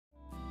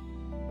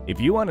If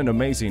you want an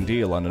amazing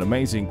deal on an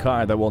amazing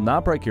car that will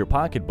not break your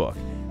pocketbook,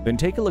 then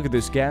take a look at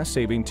this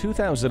gas-saving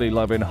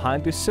 2011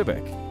 Honda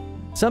Civic.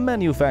 Some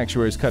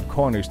manufacturers cut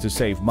corners to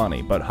save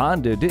money, but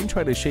Honda didn't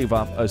try to shave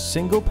off a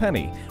single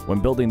penny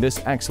when building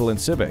this excellent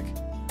Civic.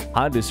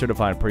 Honda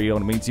Certified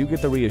Pre-Owned means you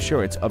get the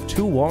reassurance of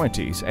 2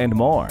 warranties and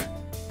more.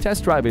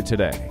 Test drive it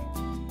today.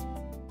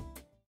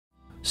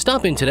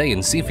 Stop in today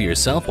and see for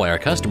yourself why our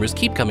customers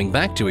keep coming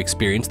back to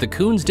experience the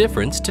Koons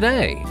difference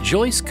today.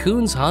 Joyce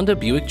Koons Honda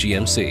Buick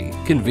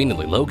GMC,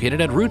 conveniently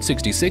located at Route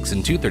 66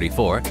 and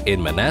 234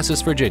 in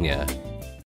Manassas, Virginia.